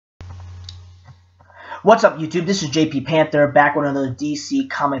What's up, YouTube? This is JP Panther back with another DC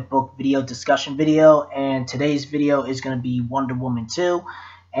comic book video discussion video, and today's video is going to be Wonder Woman 2,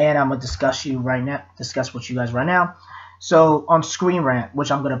 and I'm going to discuss with you guys right now. So on Screen Rant, which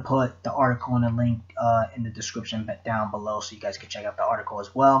I'm going to put the article and a link in the description down below so you guys can check out the article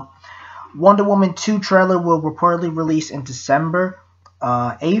as well. Wonder Woman 2 trailer will reportedly release in December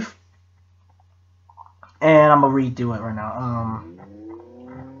 8th, and I'm going to read through it right now.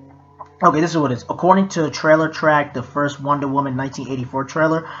 Okay, this is what it is. According to Trailer Track, the first Wonder Woman 1984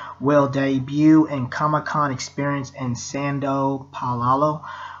 trailer will debut in Comic-Con Experience in Sao Paulo,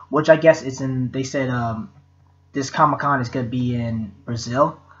 which I guess is in, they said this Comic-Con is going to be in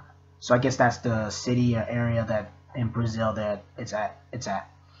Brazil. So I guess that's the city or area that in Brazil that it's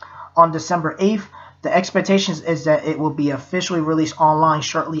at. On December 8th, the expectation is that it will be officially released online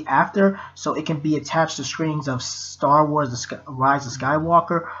shortly after, so it can be attached to screenings of Star Wars The Rise of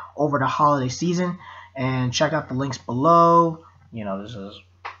Skywalker over the holiday season. And check out the links below. You know, this is,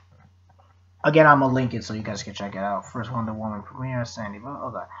 again, I'm going to link it so you guys can check it out. First Wonder Woman premiere, Sandy.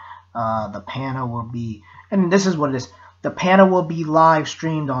 Okay. The panel will be, and this is what it is. The panel will be live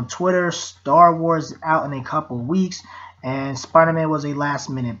streamed on Twitter. Star Wars out in a couple weeks. And Spider-Man was a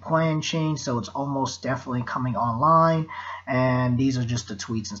last-minute plan change, so it's almost definitely coming online. And these are just the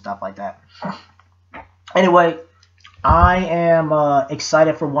tweets and stuff like that. Anyway, I am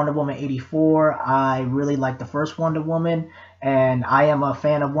excited for Wonder Woman 84. I really like the first Wonder Woman, and I am a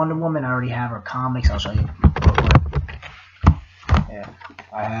fan of Wonder Woman. I already have her comics. I'll show you. Yeah,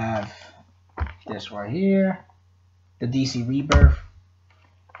 I have this right here, the DC Rebirth.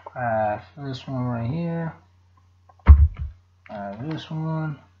 I have this one right here. This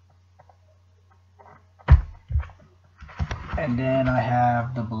one, and then I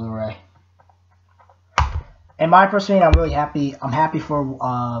have the Blu-ray. In my personal opinion, I'm really happy. I'm happy for.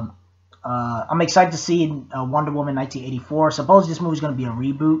 I'm excited to see Wonder Woman 1984. Suppose this movie is going to be a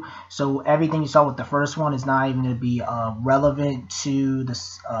reboot, so everything you saw with the first one is not even going to be relevant to the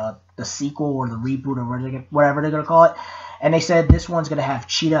sequel or the reboot or whatever they're going to call it. And they said this one's going to have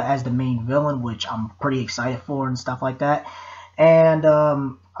Cheetah as the main villain, which I'm pretty excited for and stuff like that. And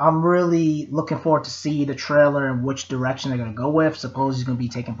I'm really looking forward to see the trailer and which direction they're going to go with. Suppose it's going to be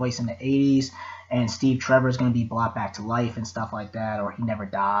taking place in the 80s, and Steve Trevor is going to be brought back to life and stuff like that, or he never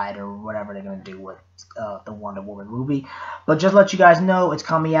died, or whatever they're going to do with the Wonder Woman movie. But just to let you guys know, it's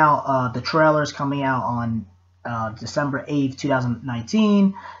coming out. The trailer is coming out on December 8th,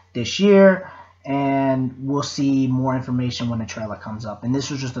 2019, this year. And we'll see more information when the trailer comes up. And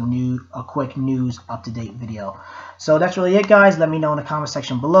this was just a quick news up-to-date video. So that's really it, guys. Let me know in the comment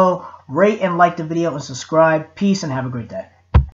section below. Rate and like the video and subscribe. Peace and have a great day.